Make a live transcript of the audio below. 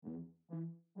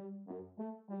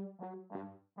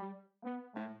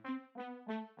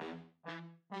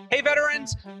Hey,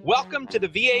 veterans, welcome to the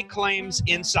VA Claims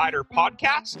Insider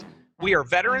Podcast. We are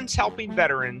veterans helping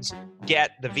veterans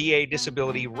get the VA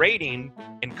disability rating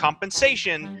and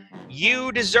compensation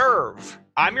you deserve.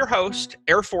 I'm your host,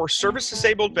 Air Force Service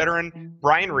Disabled Veteran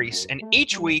Brian Reese, and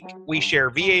each week we share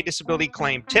VA disability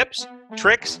claim tips,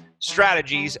 tricks,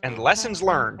 strategies, and lessons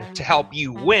learned to help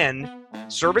you win,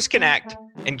 service connect,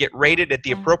 and get rated at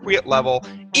the appropriate level,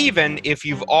 even if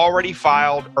you've already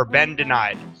filed or been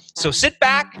denied. So sit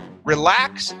back,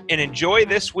 relax, and enjoy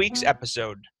this week's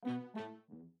episode.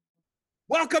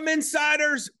 Welcome,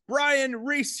 insiders. Brian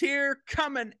Reese here,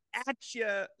 coming at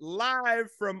you live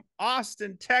from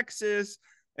Austin, Texas.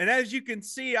 And as you can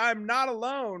see, I'm not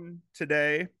alone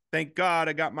today. Thank God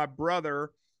I got my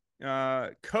brother,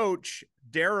 Coach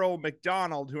Daryl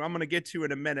McDonald, who I'm going to get to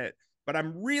in a minute. But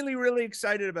I'm really, really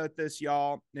excited about this,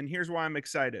 y'all. And here's why I'm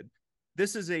excited.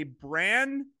 This is a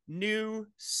brand new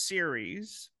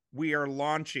series we are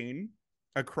launching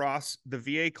across the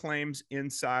VA Claims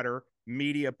Insider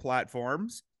media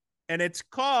platforms, and it's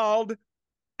called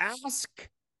Ask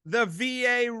the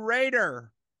VA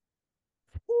Rater.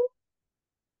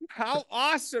 How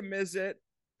awesome is it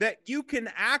that you can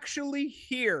actually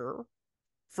hear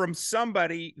from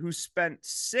somebody who spent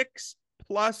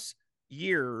 6+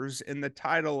 years in the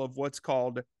title of what's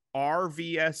called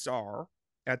RVSR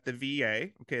at the VA?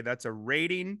 Okay, that's a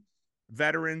rating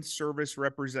veteran service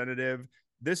representative.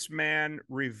 This man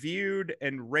reviewed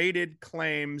and rated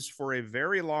claims for a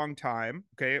very long time,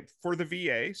 okay, for the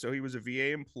VA. So he was a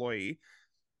VA employee.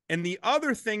 And the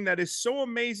other thing that is so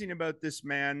amazing about this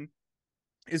man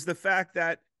is the fact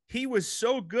that he was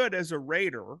so good as a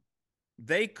rater,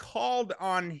 they called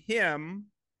on him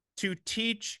to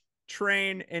teach,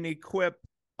 train, and equip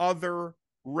other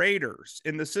raters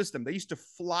in the system. They used to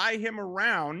fly him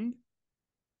around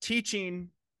teaching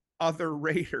other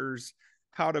raters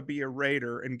how to be a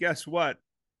rater. And guess what?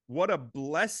 What a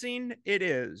blessing it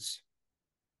is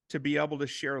to be able to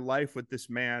share life with this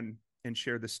man and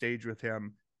share the stage with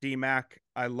him. D-Mac,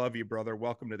 I love you, brother.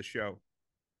 Welcome to the show.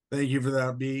 Thank you for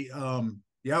that, B.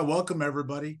 Yeah, welcome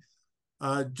everybody.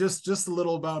 Just a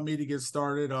little about me to get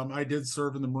started. I did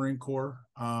serve in the Marine Corps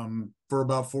for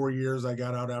about 4 years. I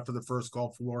got out after the first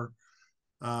Gulf War.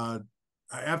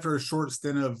 After a short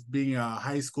stint of being a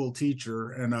high school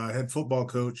teacher and a head football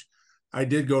coach, I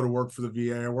did go to work for the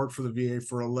VA. I worked for the VA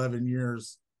for 11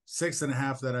 years,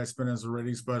 6.5 that I spent as a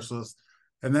rating specialist.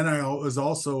 And then I was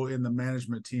also in the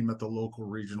management team at the local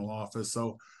regional office.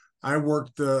 So I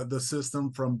worked the system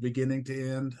from beginning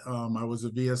to end. I was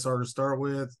a VSR to start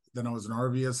with, then I was an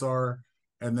RVSR,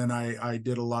 and then I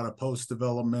did a lot of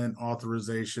post-development,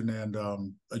 authorization,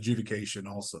 and adjudication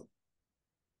also.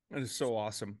 That is so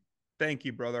awesome. Thank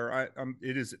you, brother.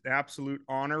 It is an absolute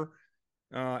honor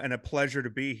and a pleasure to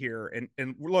be here.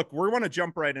 And look, we want to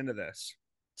jump right into this.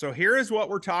 So here is what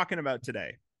we're talking about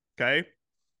today, okay?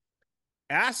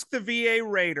 Ask the VA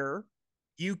Rater.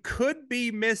 You could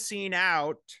be missing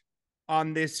out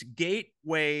on this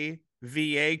gateway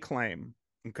VA claim,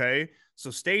 okay? So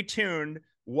stay tuned.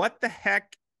 What the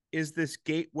heck is this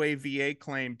gateway VA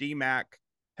claim? D-Mac,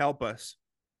 help us.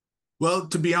 Well,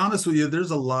 to be honest with you, there's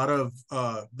a lot of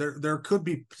there could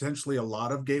be potentially a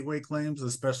lot of gateway claims,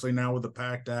 especially now with the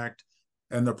PACT Act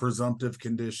and the presumptive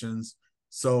conditions.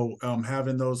 So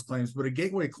having those claims, but a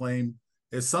gateway claim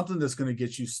is something that's going to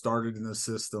get you started in the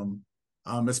system,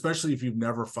 especially if you've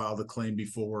never filed a claim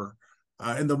before.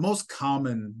 And the most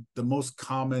common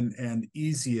and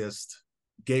easiest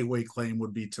gateway claim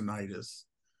would be tinnitus.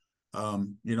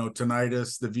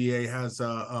 Tinnitus, the VA has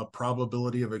a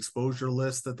probability of exposure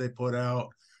list that they put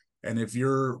out. And if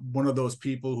you're one of those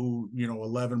people who,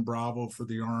 11 Bravo for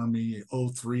the Army,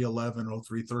 0311,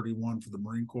 0331 for the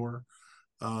Marine Corps,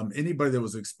 anybody that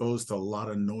was exposed to a lot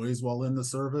of noise while in the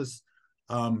service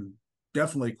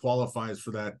definitely qualifies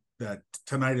for that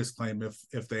tinnitus claim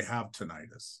if they have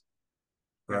tinnitus.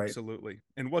 Right? Absolutely.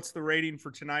 And what's the rating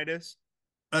for tinnitus?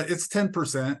 It's 10.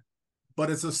 But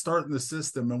it's a start in the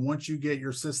system. And once you get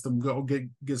your system,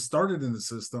 get started in the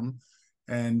system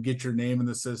and get your name in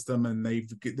the system, and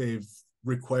they've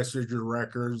requested your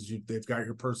records, they've got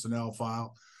your personnel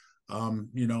file, then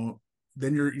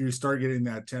you start getting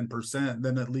that 10%,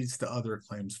 then it leads to other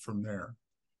claims from there.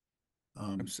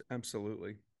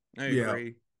 Absolutely. I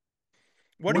agree.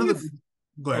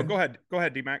 Go ahead. Go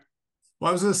ahead, D-Mac. Well,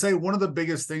 I was going to say, one of the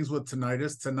biggest things with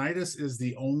tinnitus is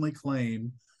the only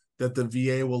claim that the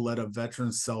VA will let a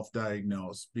veteran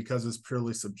self-diagnose because it's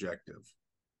purely subjective,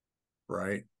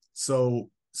 right? So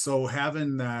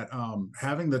having that,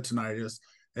 having the tinnitus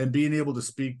and being able to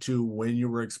speak to when you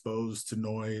were exposed to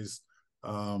noise,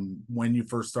 when you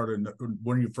first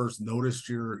noticed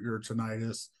your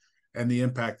tinnitus, and the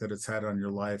impact that it's had on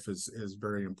your life is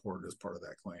very important as part of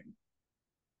that claim.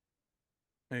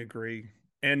 I agree.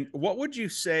 And what would you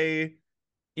say?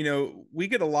 We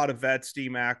get a lot of vets,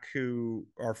 DMAC, who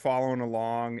are following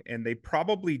along, and they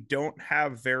probably don't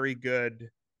have very good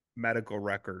medical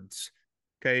records.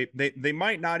 Okay. They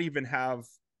might not even have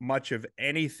much of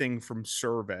anything from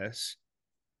service.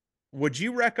 Would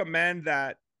you recommend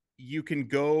that you can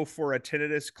go for a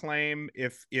tinnitus claim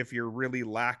if you're really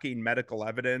lacking medical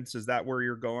evidence? Is that where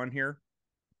you're going here?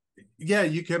 Yeah,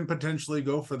 you can potentially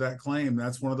go for that claim.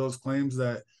 That's one of those claims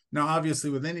that, now obviously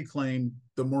with any claim,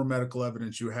 the more medical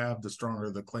evidence you have, the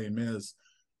stronger the claim is.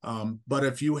 But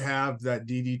if you have that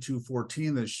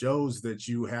DD-214 that shows that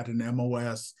you had an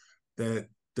MOS that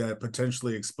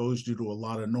potentially exposed you to a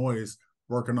lot of noise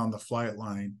working on the flight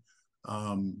line,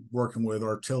 working with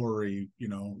artillery,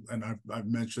 and I've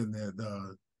mentioned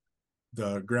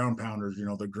the ground pounders,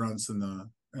 the grunts and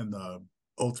the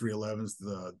 0311s,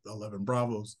 the 11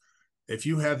 Bravos. If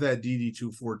you have that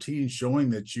DD-214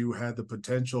 showing that you had the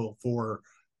potential for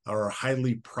or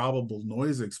highly probable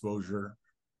noise exposure,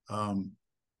 all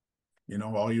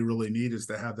you really need is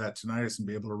to have that tinnitus and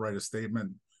be able to write a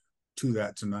statement to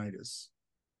that tinnitus.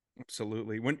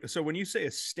 Absolutely. When you say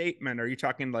a statement, are you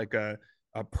talking like a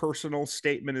personal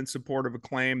statement in support of a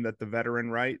claim that the veteran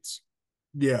writes?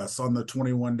 Yes, on the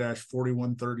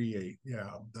 21-4138. Yeah,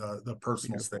 the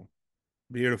personal statement.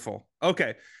 Beautiful.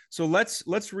 Okay, so let's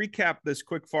recap this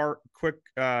quick,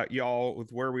 y'all, with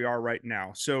where we are right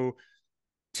now. So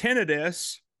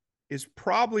tinnitus is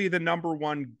probably the number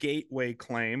one gateway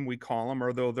claim, we call them,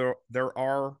 although there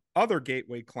are other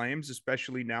gateway claims,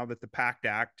 especially now that the PACT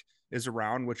Act is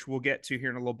around, which we'll get to here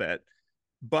in a little bit.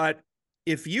 But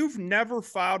if you've never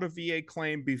filed a VA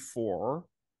claim before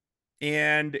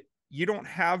and you don't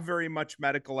have very much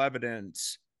medical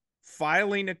evidence,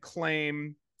 filing a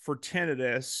claim for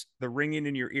tinnitus, the ringing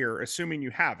in your ear, assuming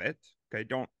you have it, okay,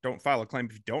 don't file a claim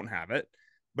if you don't have it,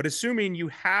 but assuming you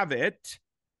have it,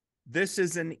 this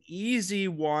is an easy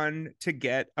one to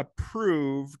get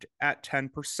approved at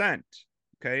 10%.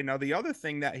 Okay, now the other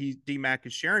thing that DMAC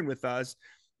is sharing with us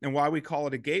and why we call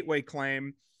it a gateway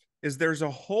claim is there's a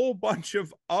whole bunch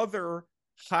of other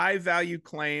high value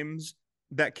claims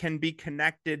that can be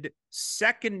connected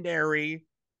secondary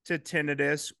to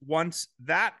tinnitus once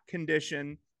that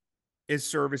condition is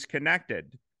service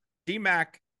connected. DMAC,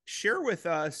 share with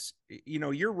us,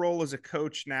 your role as a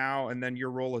coach now and then your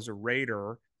role as a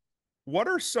rater. What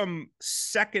are some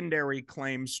secondary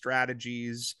claim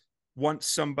strategies once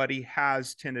somebody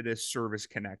has tinnitus service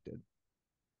connected?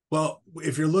 Well,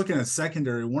 if you're looking at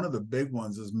secondary, one of the big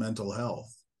ones is mental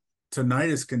health.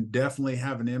 Tinnitus can definitely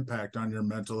have an impact on your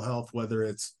mental health, whether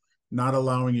it's not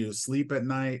allowing you to sleep at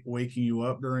night, waking you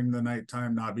up during the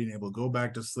nighttime, not being able to go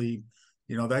back to sleep.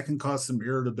 That can cause some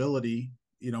irritability,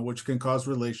 which can cause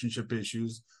relationship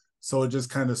issues. So it just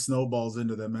kind of snowballs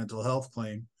into the mental health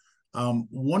claim.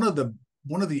 One of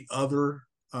the other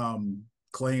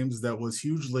claims that was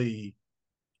hugely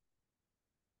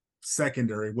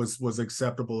secondary, was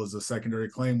acceptable as a secondary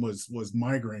claim, was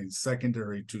migraines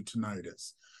secondary to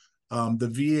tinnitus. The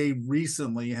VA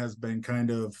recently has been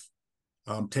kind of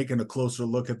taking a closer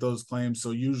look at those claims.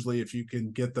 So usually if you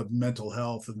can get the mental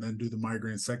health and then do the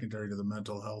migraine secondary to the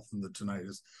mental health and the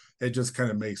tinnitus, it just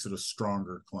kind of makes it a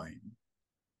stronger claim.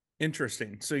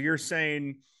 Interesting. So you're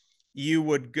saying you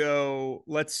would go,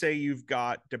 let's say you've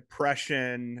got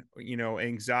depression,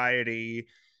 anxiety,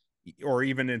 or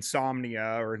even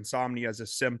insomnia as a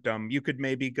symptom. You could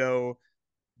maybe go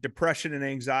depression and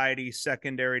anxiety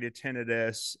secondary to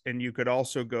tinnitus, and you could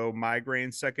also go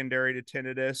migraine secondary to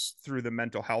tinnitus through the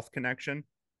mental health connection.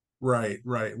 Right.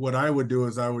 What I would do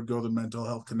is I would go the mental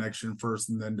health connection first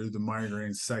and then do the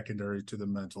migraine secondary to the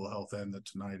mental health and the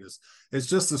tinnitus. It's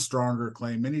just a stronger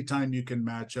claim. Anytime you can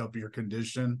match up your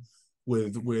condition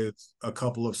with a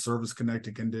couple of service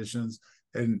connected conditions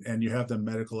and you have the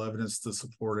medical evidence to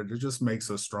support it, it just makes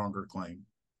a stronger claim.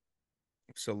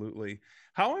 Absolutely.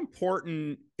 How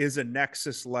important is a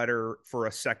nexus letter for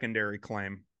a secondary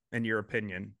claim, in your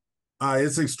opinion?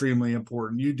 It's extremely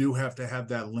important. You do have to have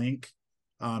that link.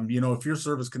 If you're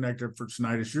service connected for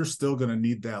tinnitus, you're still going to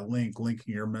need that link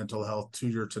linking your mental health to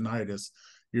your tinnitus.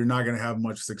 You're not going to have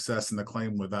much success in the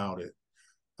claim without it.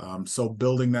 So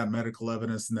building that medical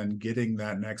evidence and then getting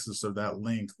that nexus or that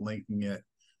link, linking it,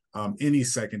 any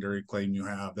secondary claim you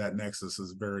have, that nexus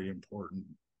is very important.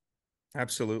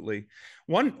 Absolutely.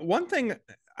 One thing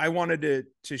I wanted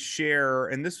to share,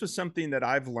 and this was something that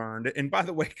I've learned. And by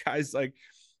the way, guys, like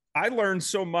I learned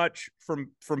so much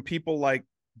from people like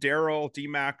Daryl,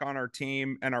 DMAC on our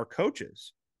team, and our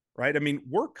coaches. right? I mean,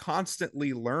 we're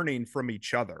constantly learning from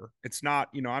each other. It's not,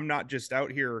 I'm not just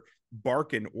out here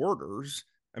barking orders.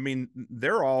 I mean,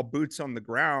 they're all boots on the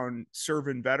ground,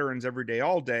 serving veterans every day,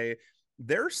 all day.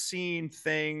 They're seeing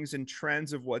things and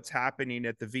trends of what's happening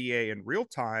at the VA in real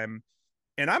time,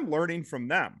 and I'm learning from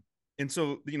them. And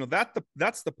so,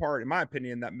 that's the part, in my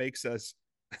opinion, that makes us.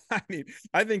 I mean,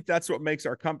 I think that's what makes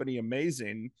our company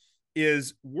amazing.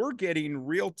 Is we're getting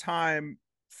real time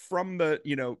from the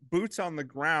boots on the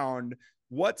ground,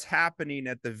 what's happening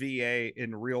at the VA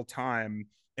in real time,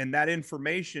 and that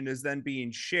information is then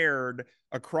being shared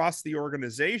across the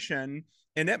organization,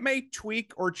 and it may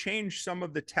tweak or change some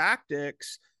of the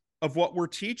tactics of what we're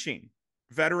teaching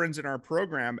veterans in our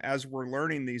program as we're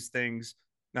learning these things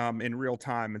in real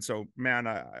time. And so, man,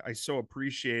 I so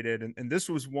appreciate it. And this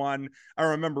was one I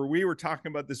remember we were talking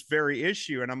about this very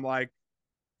issue, and I'm like,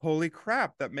 holy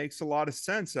crap, that makes a lot of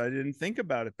sense. I didn't think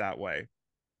about it that way.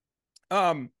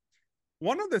 Um,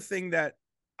 One other thing that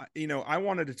I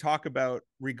wanted to talk about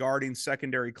regarding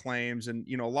secondary claims, and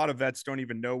a lot of vets don't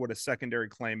even know what a secondary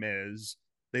claim is.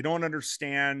 They don't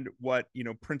understand what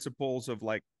principles of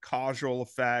like causal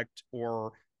effect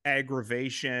or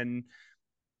aggravation.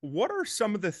 What are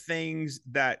some of the things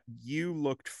that you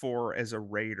looked for as a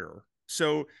rater?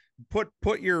 So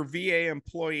put your VA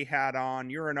employee hat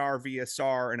on, you're an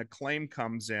RVSR, and a claim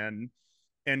comes in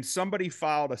and somebody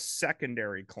filed a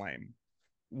secondary claim.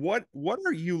 What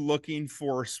are you looking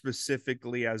for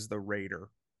specifically as the rater?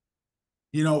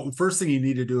 First thing you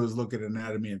need to do is look at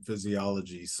anatomy and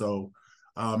physiology. So,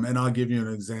 and I'll give you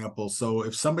an example. So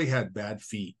if somebody had bad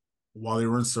feet while they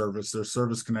were in service, they're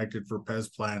service connected for pes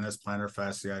planus, plantar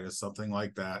fasciitis, something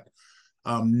like that.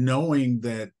 Knowing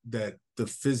that the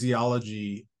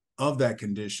physiology of that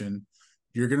condition,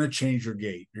 you're going to change your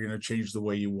gait. You're going to change the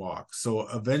way you walk. So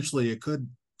eventually, it could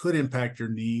impact your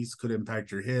knees, could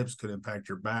impact your hips, could impact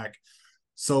your back.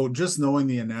 So just knowing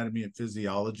the anatomy and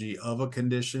physiology of a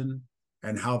condition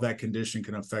and how that condition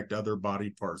can affect other body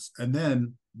parts, and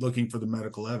then looking for the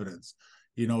medical evidence.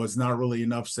 It's not really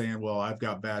enough saying, well, I've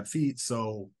got bad feet,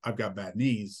 so I've got bad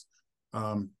knees.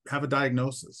 Have a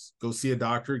diagnosis, go see a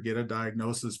doctor, get a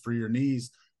diagnosis for your knees,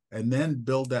 and then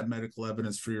build that medical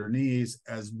evidence for your knees,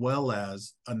 as well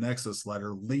as a nexus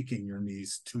letter linking your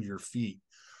knees to your feet.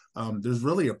 There's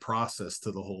really a process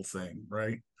to the whole thing,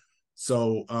 right?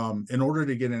 So in order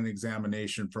to get an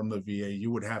examination from the VA, you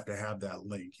would have to have that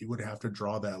link. You would have to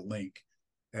draw that link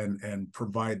and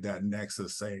provide that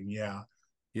nexus saying, yeah,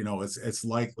 it's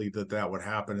likely that would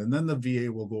happen. And then the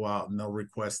VA will go out and they'll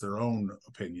request their own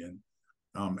opinion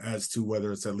as to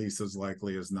whether it's at least as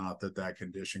likely as not that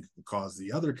condition can cause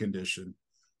the other condition.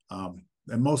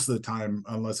 And most of the time,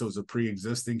 unless it was a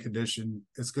pre-existing condition,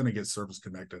 it's going to get service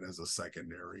connected as a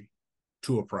secondary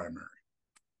to a primary.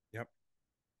 Yep.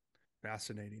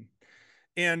 Fascinating.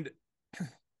 And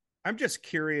I'm just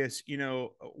curious,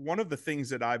 one of the things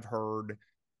that I've heard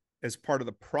as part of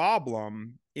the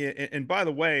problem, and by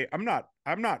the way, I'm not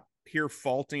here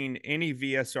faulting any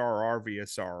VSR or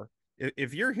RVSR.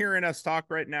 If you're hearing us talk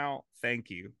right now,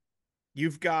 thank you.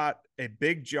 You've got a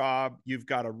big job. You've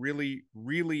got a really,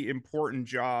 really important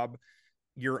job.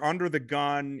 You're under the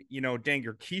gun. Dang,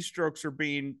 your keystrokes are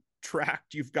being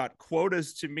tracked. You've got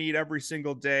quotas to meet every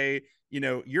single day.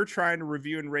 You're trying to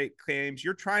review and rate claims.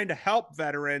 You're trying to help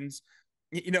veterans.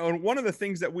 And one of the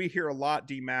things that we hear a lot,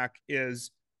 DMAC,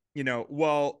 is,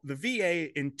 well, the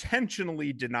VA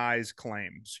intentionally denies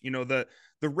claims.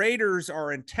 The raters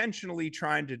are intentionally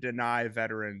trying to deny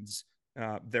veterans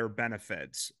their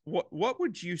benefits. What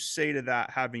would you say to that,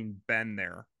 having been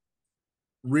there?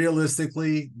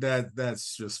 Realistically,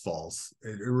 that's just false.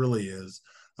 It really is.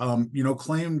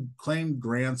 Claim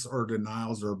grants or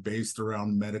denials are based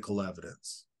around medical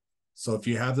evidence. So if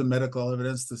you have the medical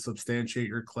evidence to substantiate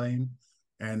your claim,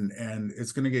 and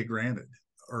it's going to get granted.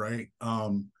 All right.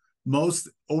 Most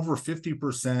over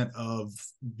 50% of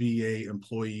VA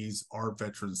employees are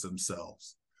veterans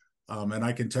themselves. And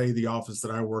I can tell you the office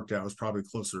that I worked at was probably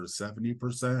closer to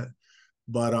 70%.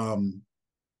 But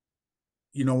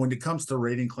when it comes to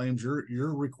rating claims,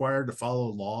 you're required to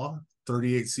follow law,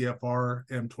 38 CFR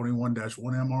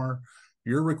M21-1MR.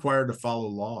 You're required to follow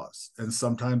laws, and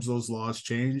sometimes those laws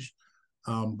change.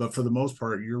 But for the most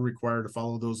part, you're required to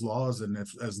follow those laws, and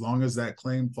as long as that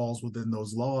claim falls within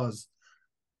those laws,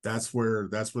 that's where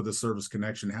the service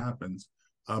connection happens.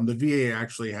 The VA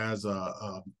actually has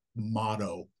a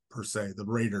motto, per se, the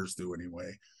raters do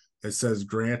anyway. It says,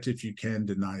 grant if you can,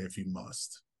 deny if you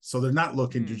must. So they're not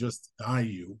looking to just deny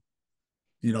you.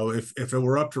 If it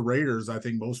were up to raters, I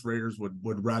think most raters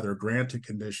would rather grant a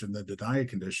condition than deny a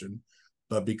condition.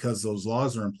 but because those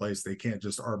laws are in place, they can't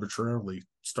just arbitrarily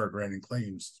start granting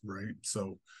claims, right?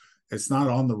 So it's not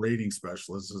on the rating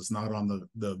specialists, it's not on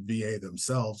the VA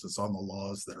themselves, it's on the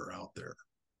laws that are out there.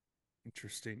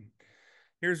 Interesting.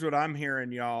 Here's what I'm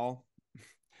hearing, y'all.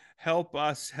 Help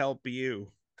us help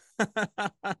you.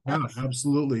 Yeah,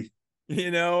 absolutely.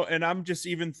 And I'm just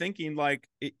even thinking like,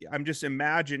 I'm just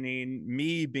imagining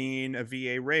me being a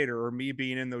VA rater or me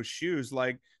being in those shoes.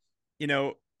 Like, you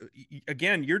know,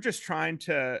 again, you're just trying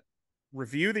to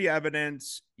review the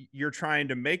evidence. You're trying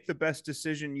to make the best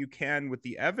decision you can with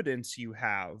the evidence you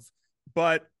have.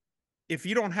 But if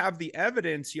you don't have the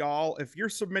evidence, y'all, if you're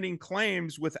submitting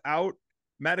claims without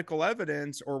medical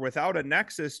evidence or without a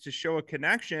nexus to show a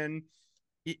connection,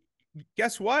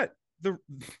 guess what? The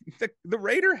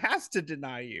rater has to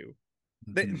deny you.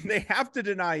 They have to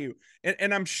deny you.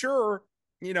 And I'm sure,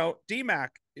 DMAC,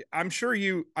 I'm sure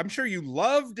you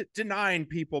loved denying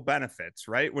people benefits,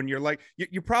 right? When you're like,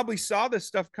 you probably saw this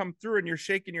stuff come through and you're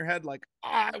shaking your head like,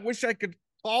 I wish I could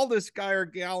call this guy or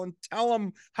gal and tell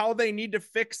them how they need to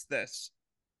fix this.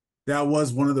 That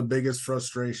was one of the biggest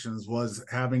frustrations, was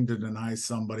having to deny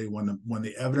somebody when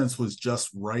the evidence was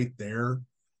just right there.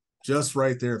 Just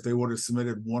right there. If they would have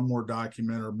submitted one more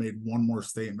document or made one more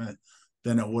statement,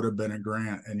 then it would have been a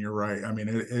grant. And you're right. I mean,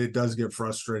 it does get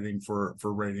frustrating for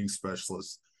rating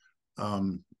specialists.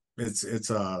 It's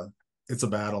a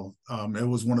battle. It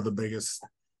was one of the biggest.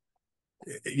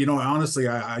 Honestly,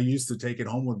 I used to take it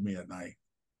home with me at night,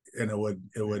 and it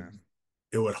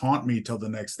would haunt me till the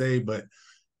next day. But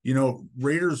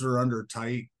raters are under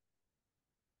tight.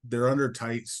 They're under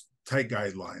tight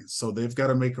guidelines. So they've got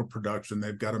to make a production,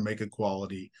 they've got to make a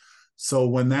quality. So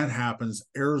when that happens,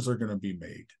 errors are going to be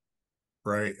made,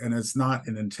 right? And it's not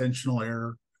an intentional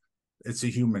error, it's a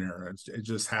human error. It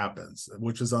just happens,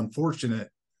 which is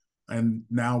unfortunate. And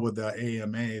now with the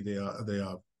AMA,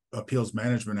 the Appeals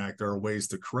Management Act, there are ways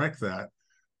to correct that.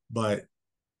 But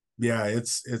yeah,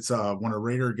 it's when a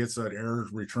rater gets that error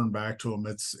returned back to them,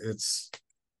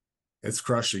 it's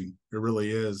crushing. It really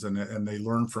is. And they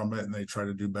learn from it and they try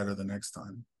to do better the next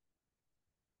time.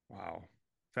 Wow.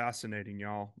 Fascinating,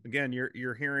 y'all. Again,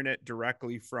 you're hearing it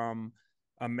directly from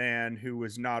a man who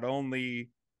was not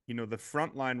only, the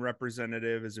frontline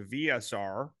representative as a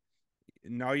VSR.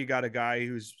 Now you got a guy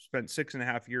who's spent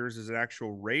 6.5 years as an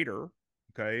actual rater.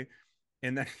 Okay.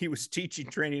 And then he was teaching,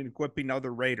 training, equipping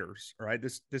other raters. All right.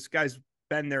 This guy's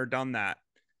been there, done that.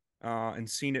 And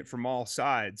seen it from all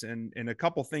sides. And a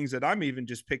couple things that I'm even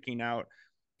just picking out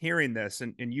hearing this,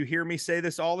 and you hear me say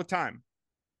this all the time: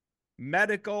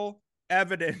 medical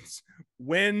evidence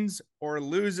wins or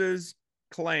loses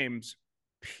claims,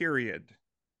 period.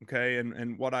 Okay.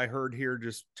 And what I heard here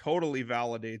just totally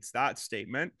validates that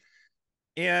statement.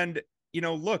 And,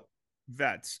 look,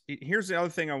 vets, here's the other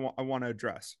thing I want to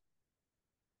address.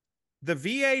 The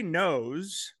VA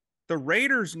knows, the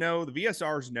raters know, the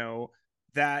VSRs know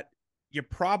that you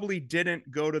probably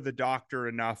didn't go to the doctor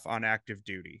enough on active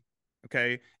duty.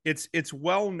 Okay. It's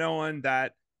well known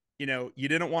that, you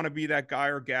didn't want to be that guy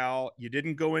or gal. You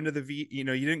didn't go into you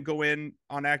didn't go in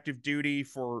on active duty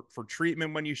for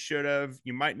treatment when you should have.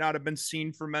 You might not have been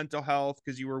seen for mental health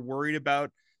because you were worried about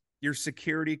your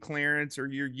security clearance or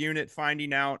your unit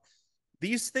finding out.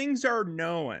 These things are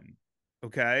known.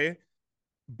 Okay.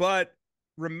 But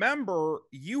remember,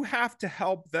 you have to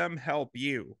help them help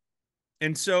you.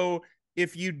 And so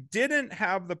if you didn't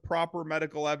have the proper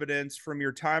medical evidence from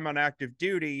your time on active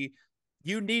duty,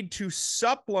 you need to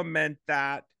supplement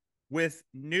that with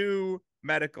new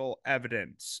medical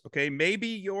evidence. Okay. Maybe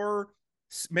your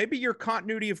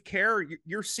continuity of care,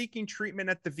 you're seeking treatment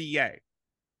at the VA,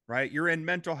 right? You're in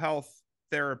mental health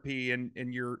therapy and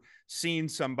you're seeing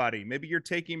somebody. Maybe you're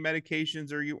taking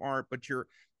medications or you aren't, but you're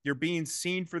being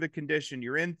seen for the condition.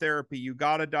 You're in therapy. You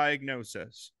got a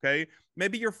diagnosis. Okay.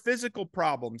 Maybe your physical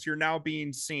problems, you're now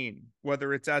being seen,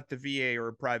 whether it's at the VA or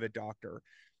a private doctor.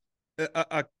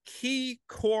 A key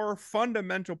core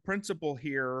fundamental principle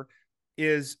here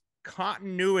is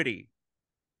continuity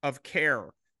of care.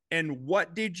 And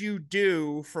what did you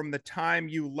do from the time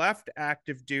you left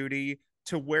active duty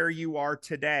to where you are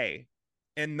today?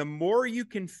 And the more you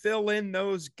can fill in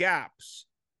those gaps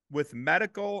with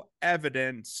medical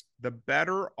evidence, the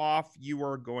better off you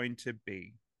are going to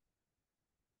be.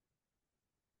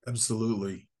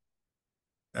 Absolutely.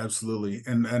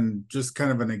 And just kind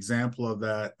of an example of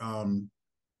that,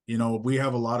 we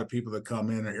have a lot of people that come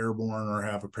in airborne or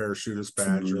have a parachutist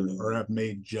badge or have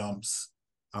made jumps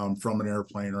from an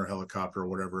airplane or a helicopter or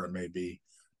whatever it may be.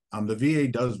 The VA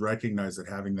does recognize that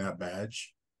having that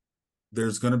badge,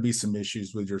 there's going to be some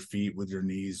issues with your feet, with your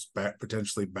knees, back,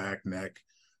 potentially back, neck.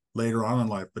 later on in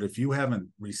life. But if you haven't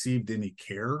received any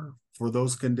care for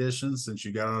those conditions since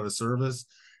you got out of service,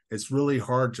 it's really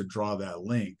hard to draw that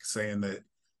link saying that,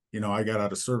 I got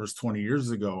out of service 20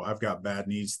 years ago, I've got bad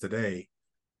knees today.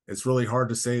 It's really hard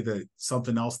to say that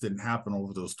something else didn't happen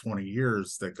over those 20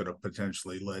 years that could have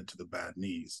potentially led to the bad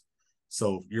knees.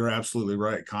 So you're absolutely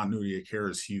right. Continuity of care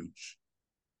is huge.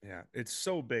 Yeah, it's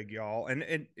so big, y'all. And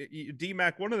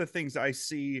DMAC, one of the things I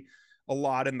see a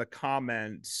lot in the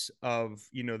comments of,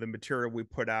 the material we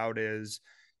put out is,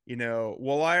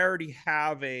 well, I already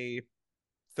have a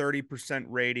 30%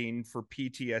 rating for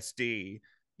PTSD.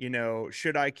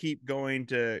 Should I keep going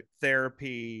to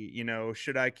therapy?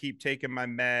 Should I keep taking my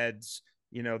meds?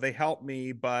 They help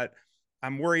me, but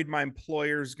I'm worried my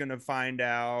employer's going to find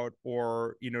out,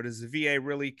 or, does the VA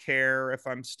really care if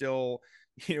I'm still,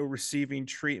 receiving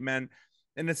treatment?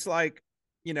 And it's like,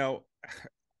 you know,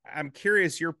 I'm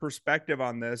curious your perspective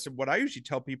on this. What I usually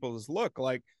tell people is, look,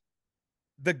 like,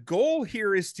 the goal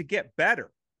here is to get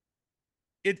better.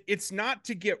 It's not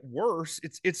to get worse.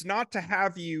 It's not to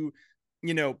have you,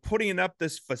 putting up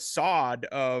this facade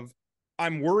of,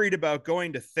 I'm worried about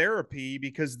going to therapy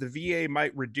because the VA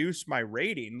might reduce my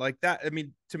rating like that. I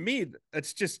mean, to me,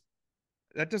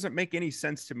 that doesn't make any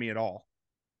sense to me at all.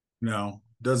 No,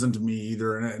 doesn't to me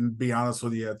either. And be honest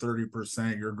with you, at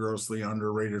 30%, you're grossly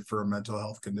underrated for a mental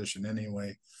health condition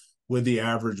anyway, with the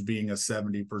average being a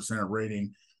 70%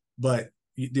 rating. But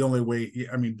the only way,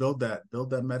 I mean, build that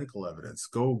medical evidence.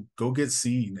 Go get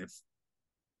seen. If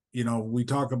we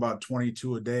talk about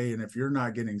 22 a day, and if you're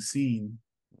not getting seen,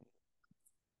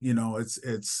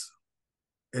 it's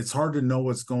hard to know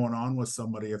what's going on with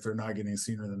somebody if they're not getting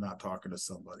seen or they're not talking to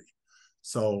somebody.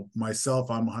 So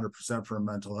myself, I'm 100% for a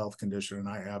mental health condition, and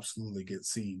I absolutely get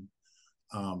seen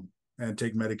and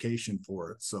take medication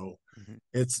for it. So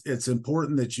it's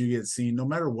important that you get seen, no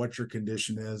matter what your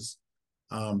condition is.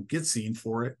 Get seen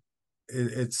for it.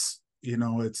 It's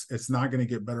not going to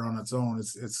get better on its own.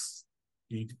 It's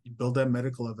you build that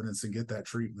medical evidence and get that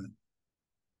treatment.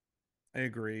 I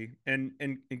agree. And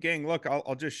gang, look,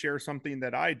 I'll just share something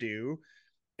that I do,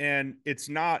 and it's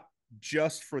not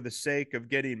just for the sake of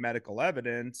getting medical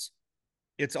evidence.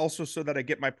 It's also so that I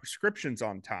get my prescriptions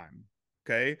on time.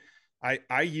 Okay.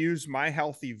 I use My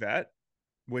Healthy Vet,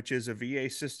 which is a VA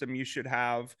system you should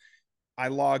have. I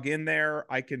log in there.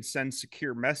 I can send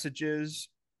secure messages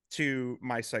to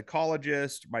my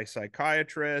psychologist, my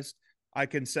psychiatrist. I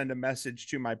can send a message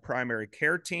to my primary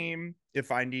care team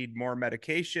if I need more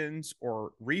medications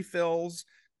or refills.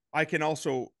 I can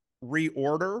also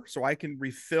reorder, so I can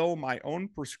refill my own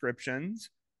prescriptions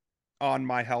on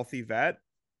My Healthy Vet,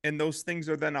 and those things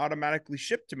are then automatically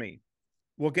shipped to me.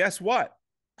 Well, guess what?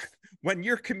 When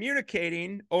you're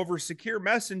communicating over secure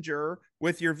messenger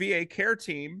with your VA care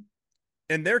team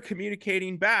and they're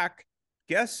communicating back,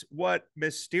 guess what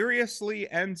mysteriously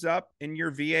ends up in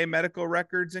your VA medical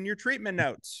records and your treatment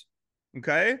notes?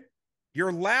 Okay.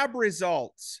 Your lab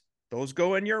results, those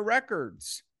go in your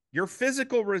records. Your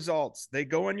physical results, they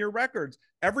go in your records.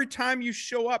 Every time you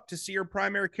show up to see your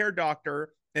primary care doctor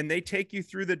and they take you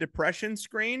through the depression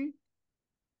screen,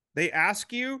 they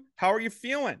ask you, how are you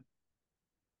feeling?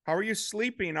 How are you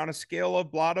sleeping on a scale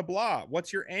of blah, blah, blah?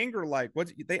 What's your anger like?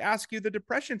 They ask you the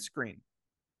depression screen.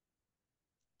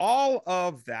 All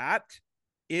of that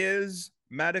is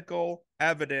medical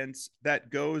evidence that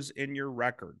goes in your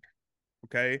record.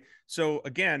 Okay. So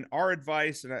again, our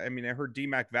advice, and I mean, I heard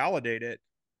DMAC validate it,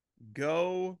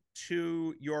 go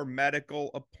to your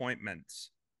medical appointments,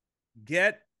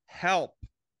 get help.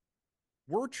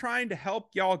 We're trying to help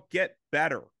y'all get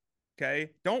better.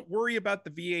 Okay. Don't worry about the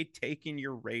VA taking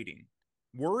your rating.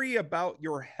 Worry about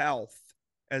your health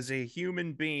as a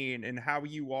human being and how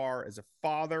you are as a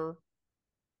father,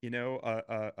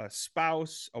 a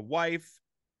spouse, a wife,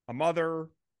 a mother,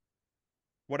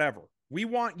 whatever. We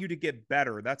want you to get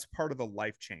better. That's part of the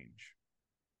life change.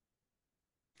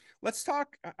 Let's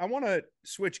talk. I want to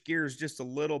switch gears just a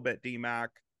little bit, DMAC.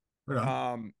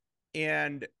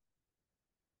 And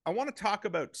I want to talk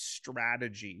about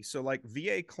strategy. So, like,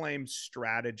 VA claims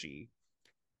strategy.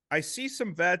 I see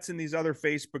some vets in these other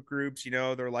Facebook groups,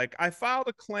 they're like, I filed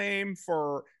a claim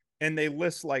for, and they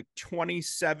list like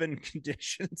 27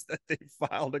 conditions that they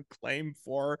filed a claim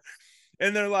for.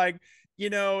 And they're like,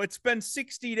 it's been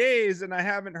 60 days and I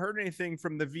haven't heard anything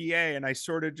from the VA. And I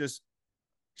sort of just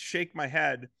shake my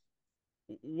head.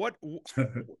 What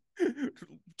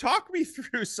talk me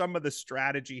through some of the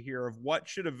strategy here of what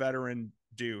should a veteran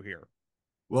do here?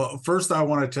 Well, first I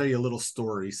want to tell you a little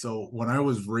story. So when I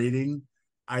was rating,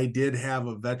 I did have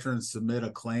a veteran submit a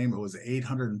claim. It was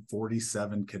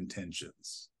 847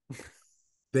 contentions.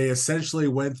 They essentially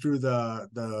went through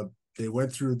the they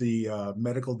went through the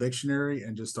medical dictionary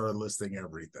and just started listing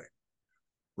everything.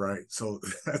 Right. So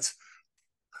that's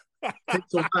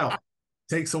takes a while.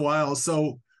 Takes a while.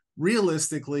 So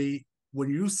realistically, when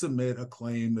you submit a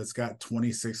claim that's got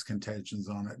 26 contentions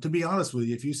on it, to be honest with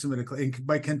you, if you submit a claim,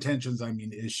 by contentions, I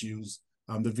mean issues.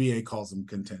 The VA calls them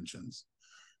contentions.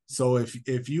 So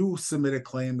if you submit a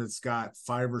claim that's got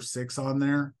 5 or 6 on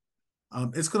there,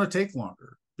 it's going to take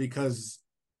longer because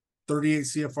 38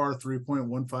 CFR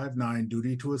 3.159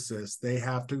 duty to assist, they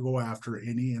have to go after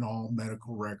any and all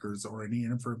medical records or any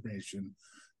information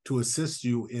to assist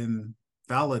you in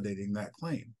validating that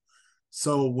claim.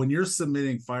 So when you're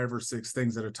submitting 5 or 6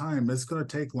 things at a time, it's going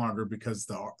to take longer because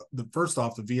the first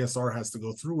off, the VSR has to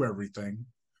go through everything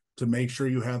to make sure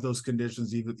you have those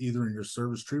conditions either in your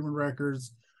service treatment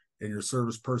records, in your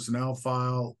service personnel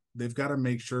file. They've got to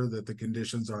make sure that the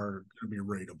conditions are going to be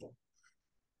rateable.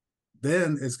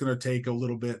 Then it's going to take a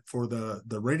little bit for the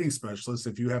rating specialist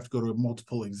if you have to go to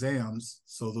multiple exams.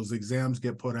 So those exams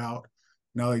get put out.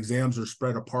 Now exams are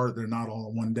spread apart. They're not all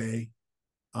in one day.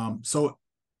 So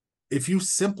if you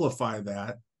simplify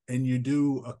that and you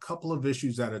do a couple of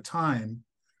issues at a time,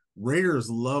 raters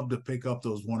love to pick up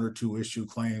those 1 or 2 issue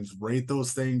claims, rate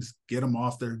those things, get them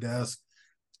off their desk,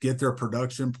 get their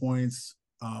production points.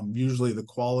 Usually the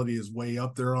quality is way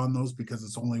up there on those because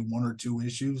it's only 1 or 2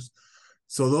 issues.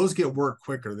 So those get worked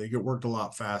quicker. They get worked a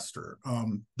lot faster.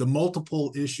 The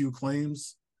multiple issue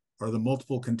claims or the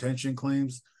multiple contention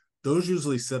claims, those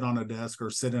usually sit on a desk or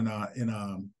sit in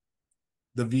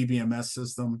the VBMS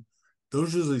system.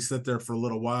 Those usually sit there for a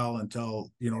little while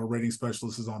until, a rating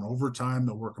specialist is on overtime.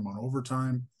 They'll work them on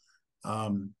overtime.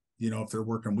 If they're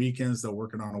working weekends, they'll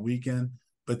work it on a weekend.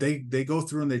 But they go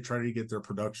through and they try to get their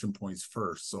production points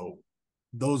first. So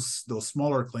those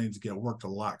smaller claims get worked a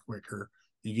lot quicker.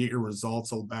 You get your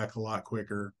results back a lot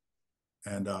quicker,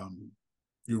 and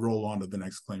you roll on to the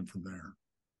next claim from there.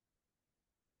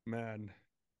 Man,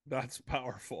 that's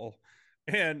powerful.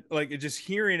 And like just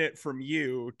hearing it from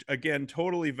you again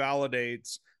totally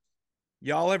validates.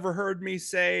 Y'all ever heard me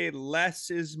say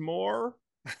less is more?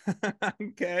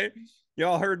 Okay.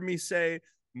 Y'all heard me say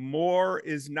more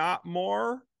is not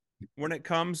more when it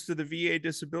comes to the VA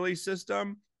disability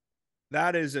system.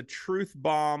 That is a truth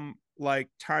bomb like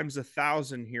times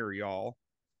 1,000 here, y'all.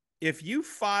 If you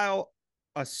file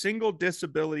a single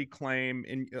disability claim,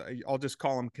 and I'll just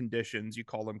call them conditions, you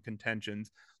call them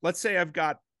contentions. Let's say I've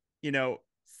got,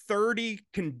 30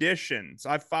 conditions.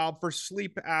 I filed for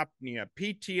sleep apnea,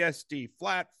 PTSD,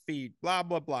 flat feet, blah,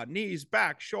 blah, blah, knees,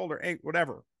 back, shoulder, ankle,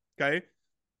 whatever. Okay.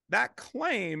 That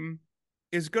claim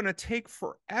is going to take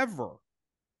forever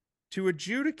to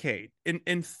adjudicate,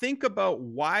 and think about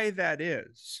why that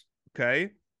is. Okay.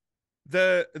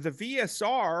 The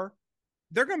VSR,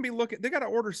 they're going to be looking, they got to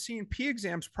order C&P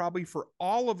exams probably for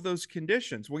all of those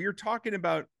conditions. Well, you're talking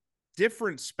about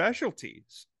different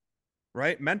specialties,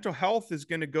 right? Mental health is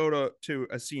going to go to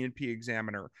a C&P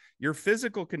examiner. Your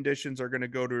physical conditions are going to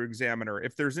go to an examiner.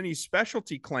 If there's any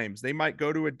specialty claims, they might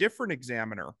go to a different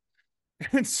examiner.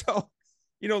 And so,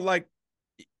 like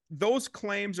those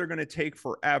claims are going to take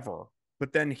forever.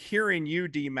 But then hearing you,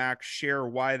 DMAC, share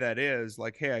why that is,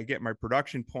 like, hey, I get my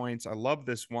production points. I love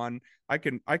this one. I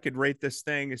could rate this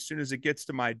thing as soon as it gets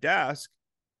to my desk,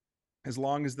 as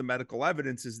long as the medical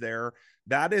evidence is there.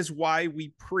 That is why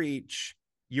we preach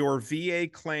your VA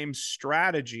claim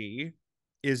strategy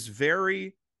is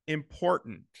very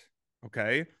important.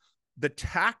 Okay. The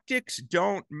tactics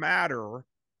don't matter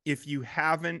if you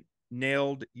haven't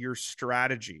nailed your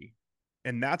strategy.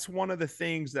 And that's one of the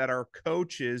things that our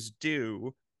coaches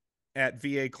do at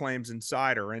VA Claims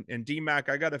Insider. And DMAC,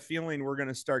 I got a feeling we're going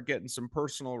to start getting some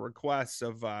personal requests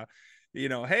of,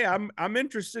 hey, I'm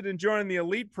interested in joining the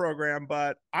elite program,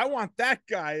 but I want that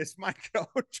guy as my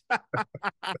coach.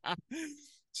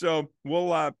 So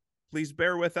we'll please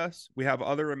bear with us. We have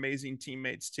other amazing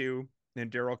teammates too, and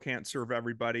Daryl can't serve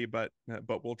everybody, but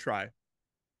we'll try.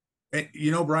 And,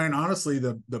 Brian, honestly,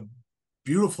 the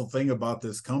beautiful thing about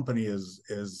this company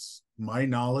is my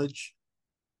knowledge.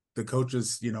 The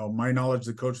coaches, my knowledge,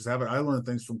 the coaches have it. I learn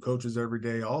things from coaches every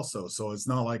day also. So it's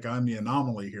not like I'm the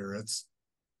anomaly here.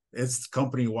 It's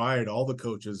company wide. All the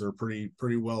coaches are pretty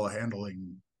well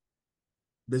handling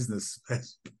business.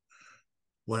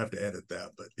 We'll have to edit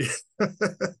that, but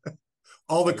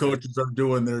all the coaches are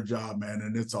doing their job, man.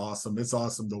 And it's awesome. It's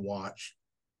awesome to watch.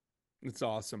 It's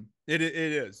awesome. It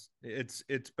is.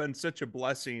 It's been such a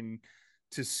blessing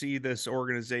to see this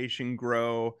organization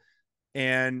grow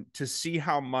and to see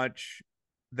how much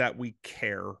that we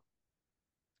care.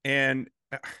 And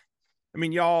I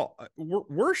mean, y'all,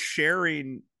 we're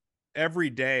sharing every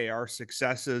day our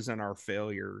successes and our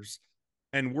failures.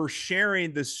 and we're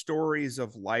sharing the stories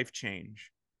of life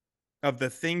change, of the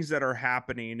things that are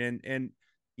happening. And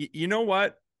you know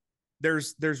what?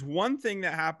 There's one thing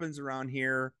that happens around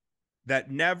here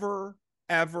that never,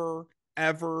 ever,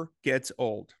 ever gets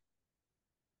old.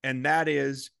 And that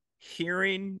is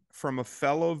hearing from a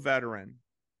fellow veteran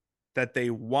that they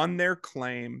won their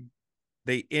claim,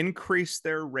 they increased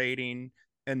their rating,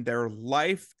 and their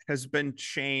life has been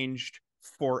changed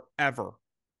forever.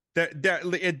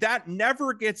 That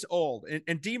never gets old.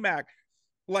 And DMAC,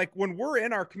 like when we're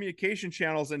in our communication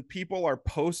channels and people are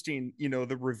posting,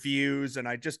 the reviews, and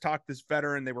I just talked to this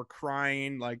veteran, they were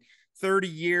crying, like 30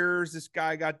 years, this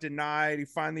guy got denied. He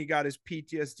finally got his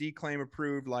PTSD claim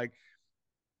approved. Like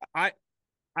I,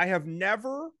 I have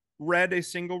never read a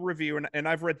single review, and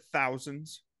I've read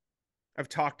thousands. I've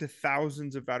talked to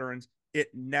thousands of veterans. It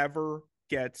never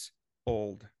gets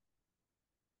old.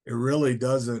 It really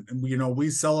doesn't. We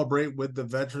celebrate with the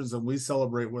veterans and we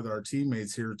celebrate with our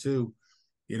teammates here too.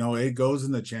 It goes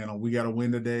in the channel. We got to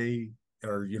win today,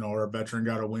 or our veteran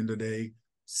got to win today,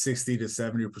 60 to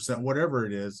 70%, whatever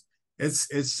it is.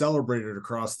 It's celebrated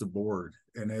across the board,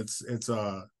 and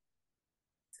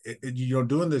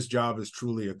doing this job is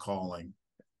truly a calling.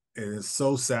 It is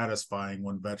so satisfying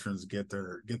when veterans get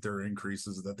their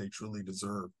increases that they truly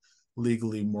deserve,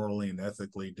 legally, morally, and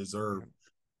ethically deserve.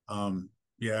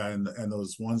 Yeah, and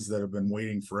those ones that have been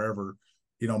waiting forever.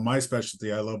 My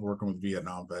specialty, I love working with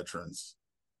Vietnam veterans.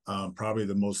 Probably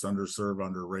the most underserved,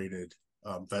 underrated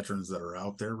veterans that are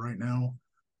out there right now.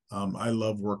 I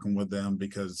love working with them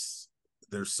because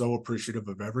they're so appreciative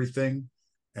of everything,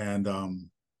 and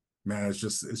man, it's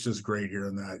just great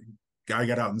hearing that. I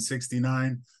got out in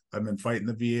 '69. I've been fighting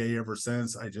the VA ever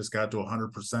since. I just got to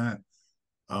 100%.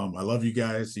 I love you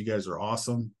guys. You guys are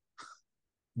awesome.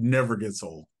 Never gets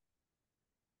old.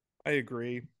 I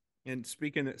agree. And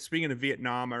speaking of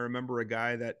Vietnam, I remember a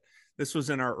guy that this was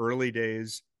in our early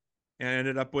days, and I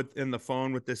ended up in the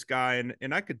phone with this guy,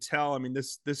 and I could tell. I mean,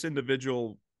 this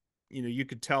individual, you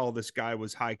could tell this guy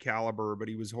was high caliber, but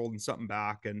he was holding something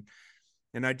back,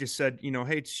 and I just said,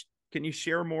 hey, can you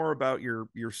share more about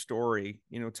your story?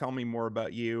 Tell me more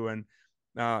about you. And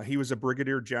he was a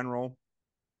brigadier general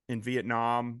in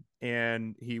Vietnam,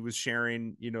 and he was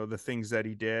sharing, the things that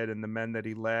he did and the men that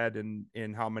he led,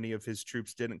 and how many of his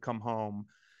troops didn't come home,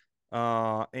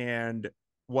 and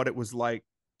what it was like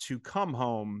to come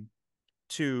home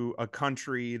to a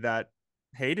country that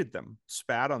hated them,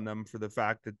 spat on them for the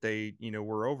fact that they,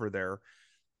 were over there.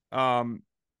 Um,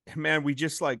 Man, we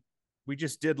just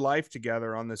did life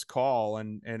together on this call,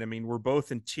 and I mean, we're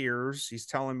both in tears. He's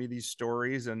telling me these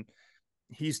stories, and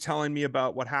he's telling me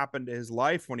about what happened to his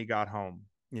life when he got home.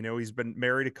 He's been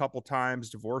married a couple times,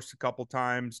 divorced a couple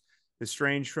times,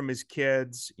 estranged from his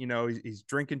kids. He's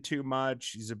drinking too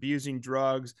much. He's abusing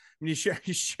drugs. And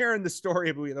he's sharing the story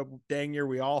of the dang year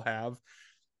we all have.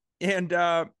 And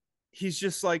he's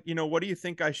just like, what do you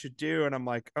think I should do? And I'm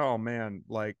like, oh man,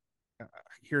 like,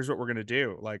 here's what we're going to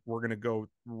do. Like, we're going to go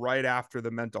right after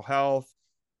the mental health.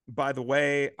 By the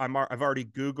way, I've already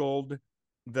Googled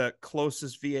the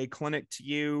closest VA clinic to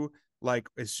you. Like,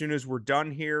 as soon as we're done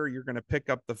here, you're going to pick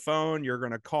up the phone, you're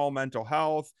going to call mental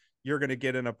health, you're going to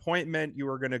get an appointment, you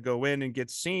are going to go in and get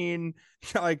seen.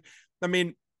 Like, I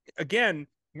mean, again,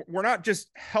 we're not just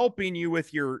helping you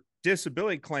with your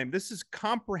disability claim. This is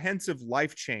comprehensive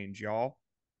life change, y'all.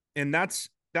 And that's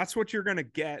what you're going to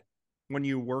get when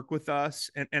you work with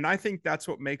us. And I think that's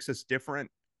what makes us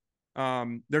different.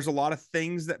 There's a lot of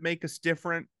things that make us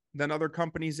different than other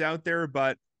companies out there,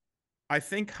 but I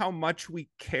think how much we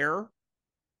care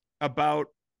about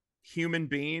human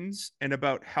beings and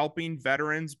about helping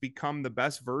veterans become the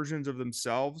best versions of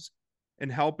themselves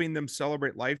and helping them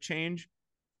celebrate life change,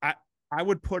 I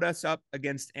would put us up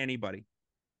against anybody.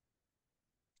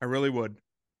 I really would.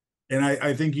 And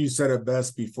I think you said it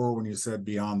best before when you said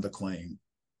beyond the claim.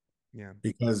 Yeah.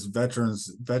 Because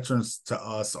veterans to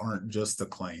us aren't just a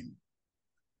claim.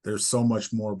 There's so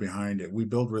much more behind it. We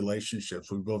build relationships,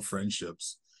 we build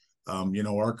friendships.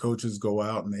 Our coaches go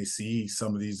out and they see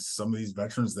some of these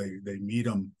veterans, they meet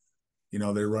them,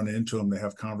 they run into them, they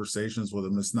have conversations with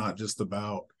them. It's not just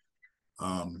about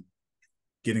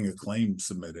getting a claim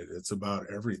submitted. It's about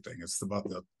everything. It's about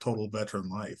the total veteran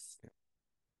life.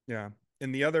 Yeah.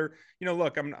 And the other,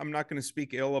 look, I'm not going to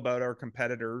speak ill about our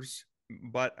competitors,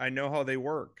 but I know how they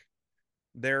work.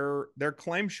 They're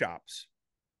claim shops.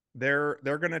 They're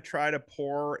going to try to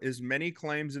pour as many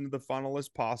claims into the funnel as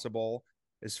possible,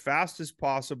 as fast as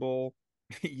possible,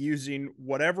 using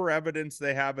whatever evidence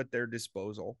they have at their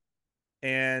disposal.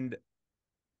 And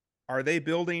are they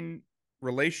building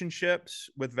relationships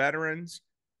with veterans?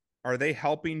 Are they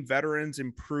helping veterans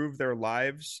improve their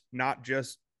lives, not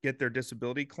just get their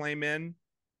disability claim in?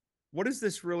 What is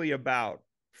this really about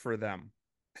for them?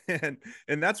 And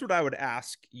that's what I would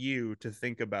ask you to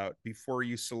think about before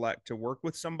you select to work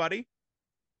with somebody.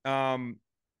 Um,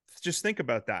 just think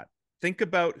about that. Think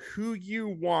about who you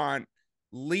want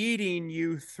leading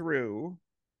you through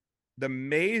the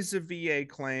maze of VA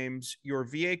claims, your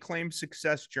VA claim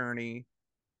success journey.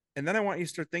 And then I want you to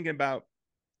start thinking about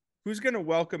who's going to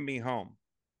welcome me home?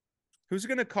 Who's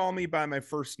going to call me by my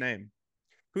first name?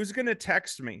 Who's going to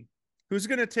text me? Who's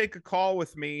going to take a call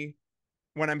with me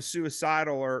when I'm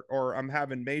suicidal or I'm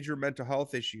having major mental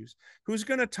health issues? Who's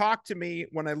going to talk to me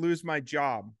when I lose my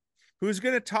job? Who's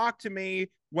going to talk to me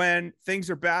when things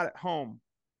are bad at home?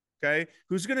 Okay.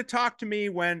 Who's going to talk to me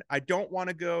when I don't want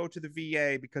to go to the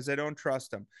VA because I don't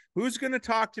trust them? Who's going to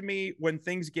talk to me when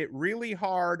things get really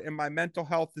hard and my mental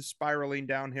health is spiraling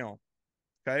downhill?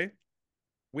 Okay.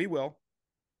 We will.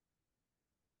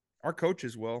 Our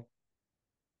coaches will.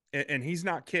 And he's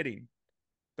not kidding.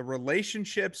 The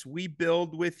relationships we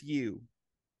build with you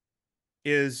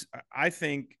is, I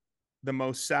think, the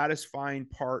most satisfying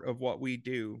part of what we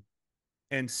do.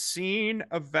 And seeing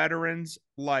a veteran's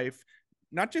life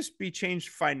not just be changed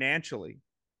financially,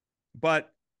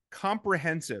 but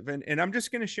comprehensive. And I'm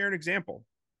just going to share an example.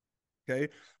 Okay.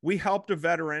 We helped a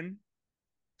veteran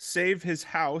save his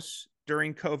house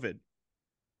during COVID.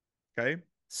 Okay.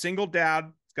 Single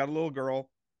dad, he's got a little girl.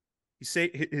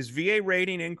 His VA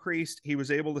rating increased. He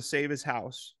was able to save his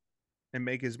house and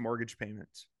make his mortgage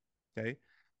payments. Okay.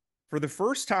 For the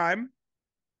first time,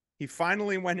 he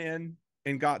finally went in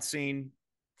and got seen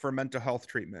for mental health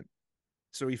treatment.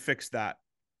 So he fixed that.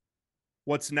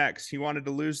 What's next? He wanted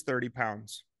to lose 30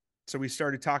 pounds. So we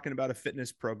started talking about a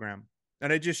fitness program.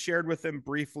 And I just shared with him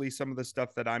briefly some of the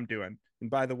stuff that I'm doing. And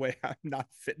by the way, I'm not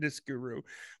a fitness guru,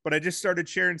 but I just started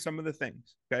sharing some of the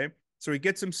things. Okay. So he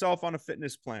gets himself on a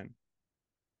fitness plan.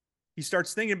 He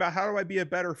starts thinking about, how do I be a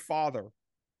better father?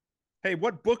 Hey,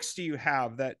 what books do you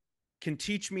have that can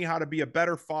teach me how to be a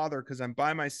better father because I'm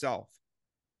by myself?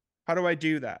 How do I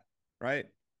do that? Right.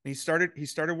 And he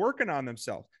started working on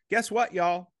himself. Guess what,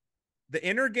 y'all? The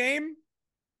inner game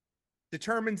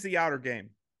determines the outer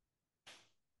game.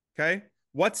 Okay.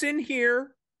 What's in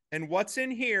here and what's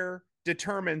in here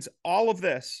determines all of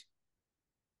this.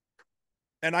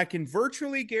 And I can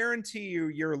virtually guarantee you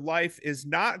your life is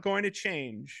not going to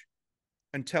change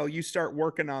until you start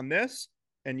working on this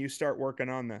and you start working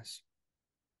on this.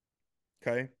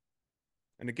 Okay.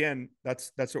 And again,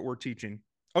 that's what we're teaching.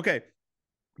 Okay.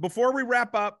 Before we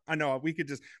wrap up, I know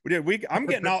I'm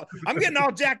getting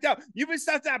all jacked up. You've been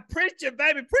stuff that preaching,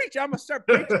 baby. Preach. I'm gonna start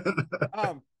preaching.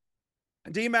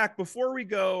 DMAC, before we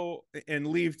go and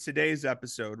leave today's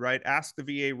episode, right? Ask the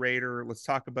VA Raider. Let's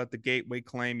talk about the gateway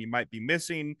claim you might be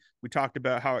missing. We talked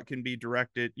about how it can be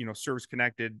directed, service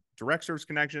connected, direct service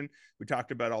connection. We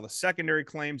talked about all the secondary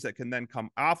claims that can then come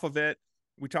off of it.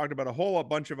 We talked about a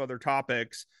bunch of other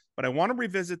topics, but I want to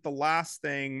revisit the last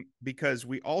thing because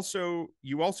you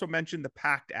also mentioned the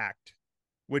PACT Act,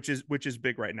 which is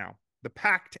big right now. The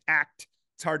PACT Act.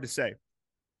 It's hard to say.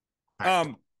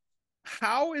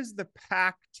 How is the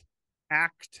PACT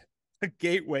Act a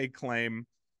gateway claim?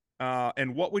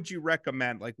 And what would you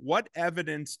recommend? Like, what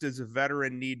evidence does a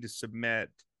veteran need to submit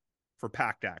for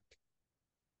PACT Act?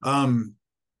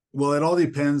 Well, it all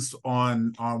depends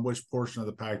on which portion of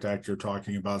the PACT Act you're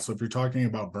talking about. So if you're talking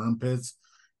about burn pits,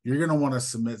 you're going to want to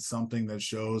submit something that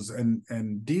shows, and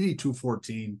DD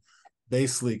 214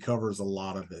 basically covers a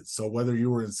lot of it. So whether you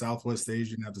were in Southwest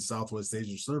Asia, you have the Southwest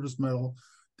Asia Service Medal,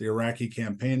 the Iraqi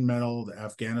Campaign Medal, the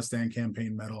Afghanistan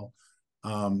Campaign Medal.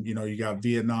 You got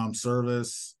Vietnam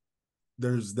service.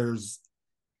 There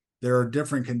are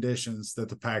different conditions that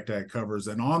the PACT Act covers.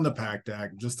 And on the PACT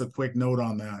Act, just a quick note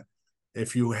on that.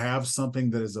 If you have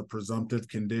something that is a presumptive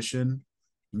condition,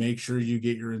 make sure you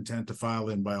get your intent to file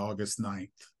in by August 9th.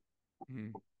 Mm-hmm.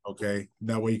 Okay.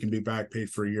 That way you can be back paid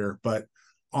for a year. But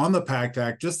on the PACT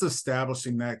Act, just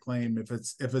establishing that claim, if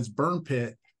it's burn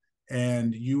pit,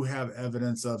 and you have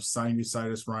evidence of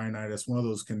sinusitis, rhinitis, one of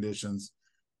those conditions,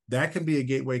 that can be a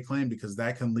gateway claim because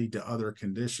that can lead to other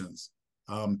conditions,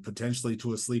 potentially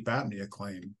to a sleep apnea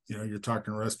claim. You're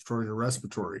talking respiratory to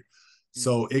respiratory. Mm-hmm.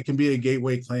 So it can be a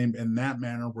gateway claim in that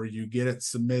manner where you get it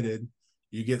submitted,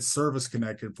 you get service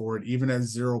connected for it, even at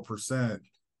 0%,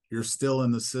 you're still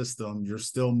in the system, you're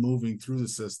still moving through the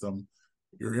system,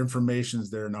 your information's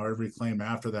there. Now every claim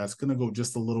after that's going to go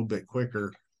just a little bit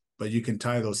quicker. But you can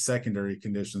tie those secondary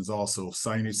conditions also.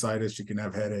 Sinusitis, you can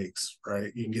have headaches,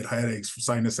 right? You can get headaches,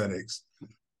 sinus headaches.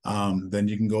 Then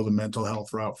you can go the mental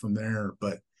health route from there.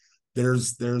 But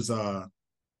there's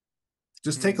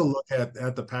just take a look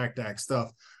at the PACT Act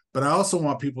stuff. But I also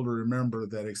want people to remember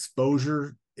that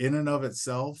exposure in and of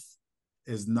itself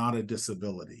is not a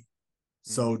disability.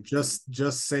 So just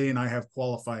saying I have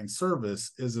qualifying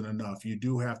service isn't enough. You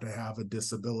do have to have a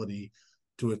disability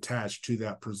to attach to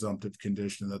that presumptive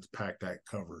condition that the PACT Act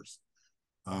covers.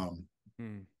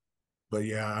 But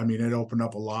yeah, I mean, it opened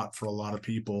up a lot for a lot of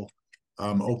people.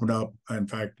 Opened up, in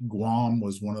fact, Guam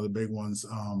was one of the big ones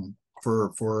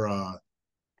for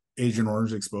Agent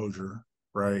Orange exposure,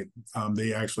 right?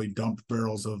 They actually dumped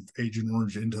barrels of Agent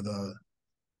Orange into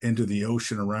the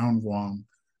ocean around Guam.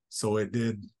 So it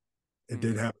did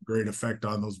have a great effect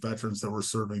on those veterans that were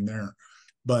serving there.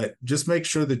 But just make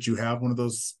sure that you have one of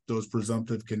those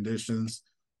presumptive conditions.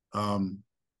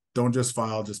 Don't just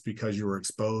file just because you were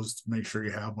exposed. Make sure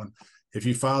you have one. If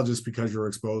you file just because you're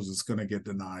exposed, it's going to get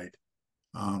denied.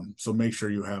 So make sure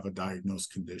you have a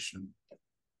diagnosed condition.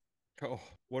 Oh,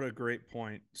 what a great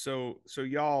point. So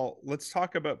y'all, let's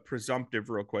talk about presumptive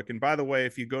real quick. And by the way,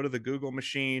 if you go to the Google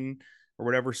machine or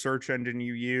whatever search engine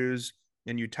you use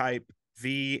and you type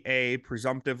VA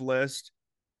presumptive list,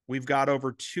 we've got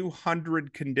over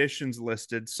 200 conditions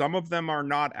listed. Some of them are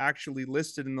not actually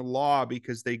listed in the law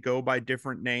because they go by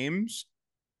different names.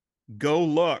 Go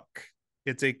look.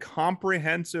 It's a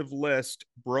comprehensive list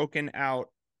broken out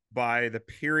by the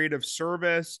period of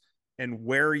service and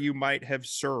where you might have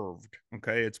served.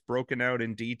 Okay. It's broken out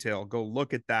in detail. Go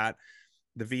look at that,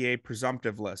 the VA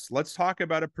presumptive list. Let's talk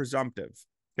about a presumptive.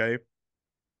 Okay.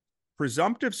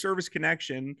 Presumptive service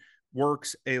connection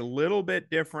works a little bit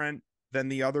different than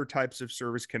the other types of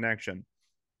service connection.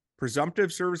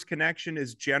 Presumptive service connection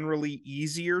is generally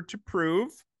easier to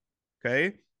prove,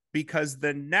 okay, because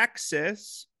the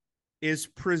nexus is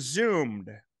presumed.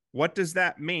 What does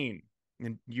that mean?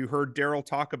 And you heard Daryl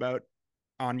talk about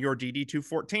on your DD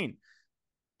 214.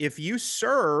 If you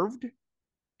served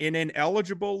in an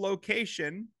eligible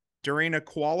location during a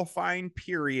qualifying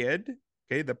period,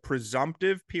 okay, the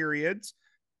presumptive periods,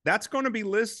 that's going to be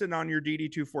listed on your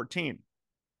DD 214.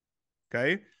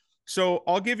 Okay. So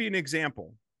I'll give you an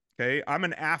example. Okay. I'm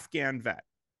an Afghan vet.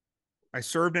 I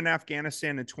served in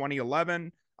Afghanistan in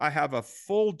 2011. I have a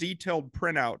full detailed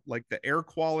printout, like the air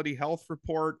quality health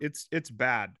report. It's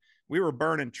bad. We were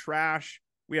burning trash.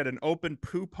 We had an open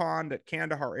poo pond at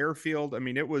Kandahar Airfield. I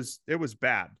mean, it was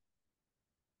bad.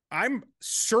 I'm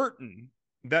certain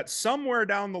that somewhere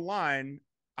down the line,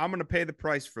 I'm going to pay the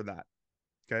price for that.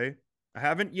 Okay. I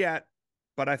haven't yet,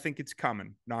 but I think it's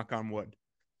coming. Knock on wood.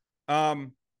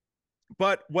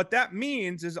 But what that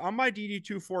means is on my DD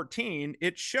 214,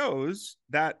 it shows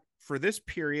that for this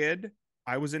period,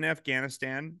 I was in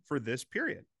Afghanistan for this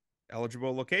period.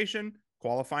 Eligible location,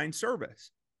 qualifying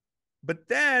service. But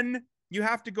then you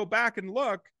have to go back and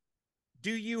look,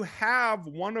 do you have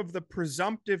one of the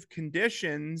presumptive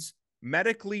conditions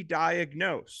medically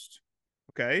diagnosed?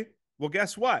 Okay. Well,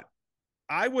 guess what?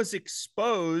 I was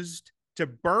exposed to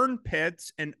burn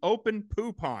pits and open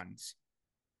poo ponds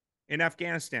in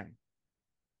Afghanistan,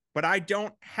 but I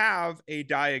don't have a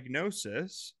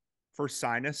diagnosis for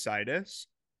sinusitis,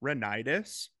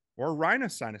 rhinitis, or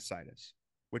rhinosinusitis,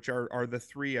 which are the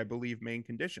three, I believe, main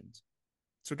conditions.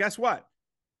 So guess what?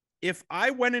 If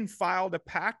I went and filed a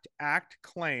PACT Act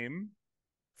claim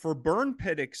for burn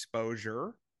pit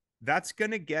exposure, that's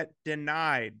going to get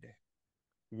denied.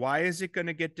 Why is it going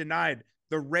to get denied?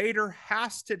 The rater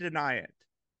has to deny it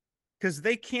because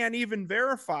they can't even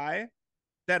verify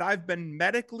that I've been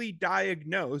medically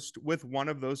diagnosed with one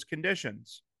of those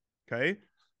conditions. Okay.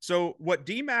 So what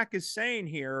DMAC is saying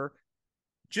here,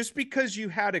 just because you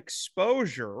had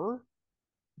exposure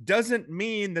doesn't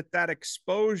mean that that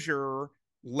exposure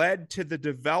led to the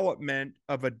development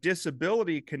of a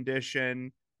disability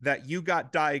condition that you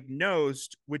got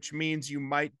diagnosed, which means you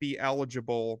might be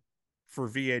eligible for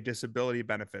VA disability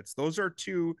benefits. Those are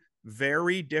two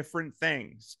very different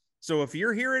things. So if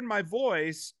you're hearing my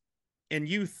voice and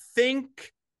you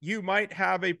think you might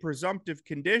have a presumptive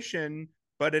condition,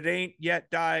 but it ain't yet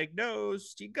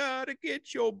diagnosed, you got to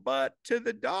get your butt to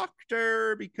the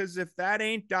doctor, because if that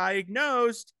ain't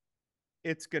diagnosed,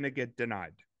 it's going to get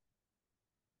denied.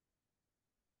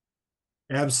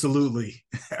 Absolutely.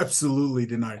 Absolutely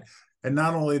denied. And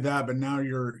not only that, but now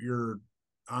you're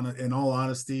on in all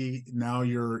honesty, now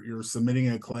you're submitting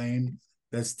a claim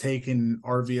that's taken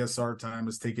RVSR time,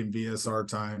 it's taken VSR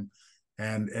time,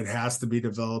 and it has to be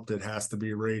developed, it has to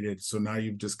be rated. So now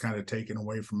you've just kind of taken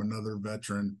away from another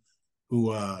veteran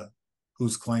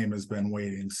whose claim has been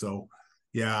waiting. So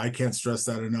yeah, I can't stress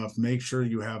that enough. Make sure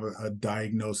you have a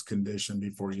diagnosed condition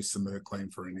before you submit a claim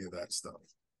for any of that stuff.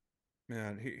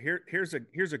 Man, here's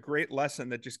a great lesson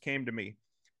that just came to me.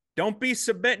 Don't be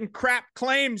submitting crap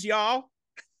claims, y'all.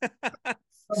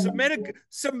 Submit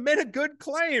a good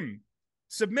claim.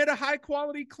 Submit a high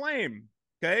quality claim,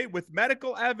 okay, with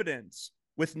medical evidence,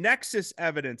 with nexus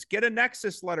evidence. Get a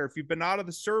nexus letter if you've been out of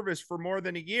the service for more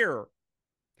than a year.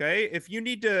 Okay, if you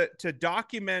need to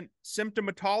document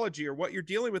symptomatology or what you're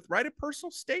dealing with, write a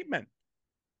personal statement.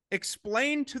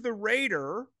 Explain to the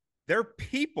raider they're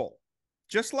people,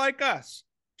 just like us,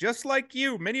 just like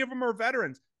you. Many of them are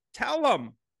veterans. Tell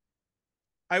them,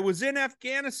 I was in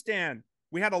Afghanistan.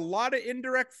 We had a lot of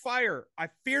indirect fire. I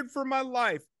feared for my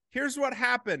life. Here's what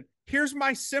happened. Here's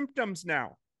my symptoms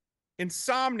now: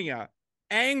 insomnia,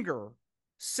 anger,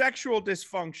 sexual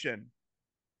dysfunction.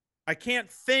 I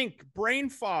can't think, brain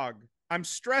fog. I'm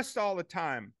stressed all the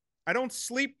time. I don't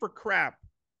sleep for crap.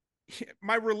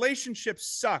 My relationships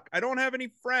suck. I don't have any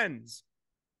friends.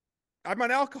 I'm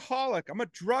an alcoholic. I'm a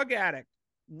drug addict.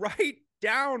 Write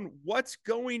down what's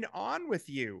going on with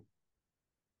you.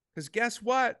 Because guess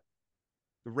what?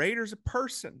 The raider's a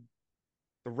person.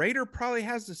 The raider probably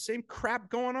has the same crap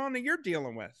going on that you're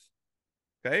dealing with.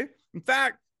 Okay. In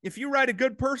fact, if you write a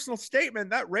good personal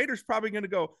statement, that raider's probably going to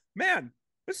go, man,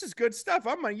 this is good stuff.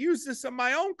 I'm going to use this on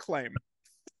my own claim.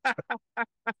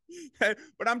 Okay?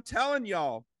 But I'm telling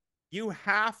y'all, you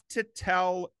have to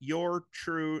tell your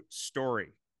true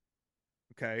story.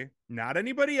 Okay. Not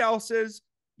anybody else's,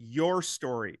 your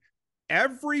story.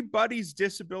 Everybody's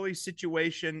disability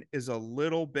situation is a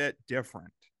little bit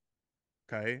different.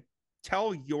 Okay.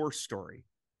 Tell your story,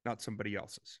 not somebody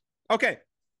else's. Okay.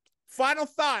 Final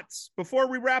thoughts before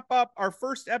we wrap up our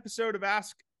first episode of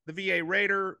Ask the VA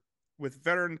Raider with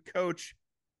veteran coach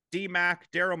DMAC,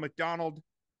 Daryl McDonald.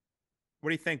 What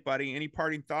do you think, buddy? Any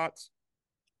parting thoughts?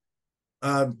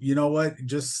 You know what?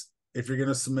 Just if you're going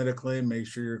to submit a claim, make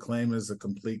sure your claim is a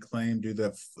complete claim. Do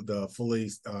the fully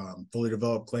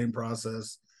developed claim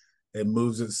process. It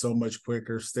moves it so much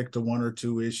quicker. Stick to one or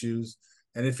two issues.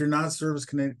 And if you're not service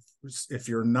connected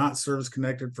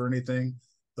for anything,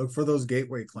 look for those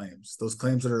gateway claims. Those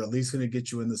claims that are at least going to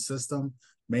get you in the system.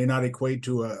 May not equate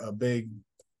to a big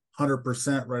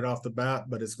 100% right off the bat,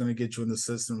 but it's going to get you in the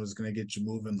system. It's going to get you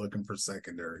moving, looking for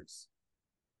secondaries.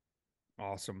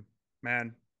 Awesome,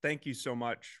 man. Thank you so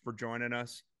much for joining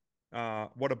us.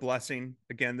 What a blessing.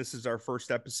 Again, this is our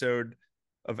first episode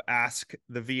of Ask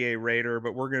the VA Raider,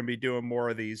 but we're going to be doing more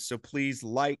of these. So please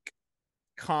like,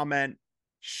 comment,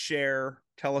 share,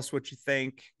 tell us what you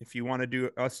think. If you want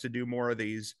us to do more of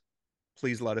these,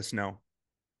 please let us know.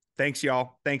 Thanks,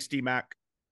 y'all. Thanks, DMAC.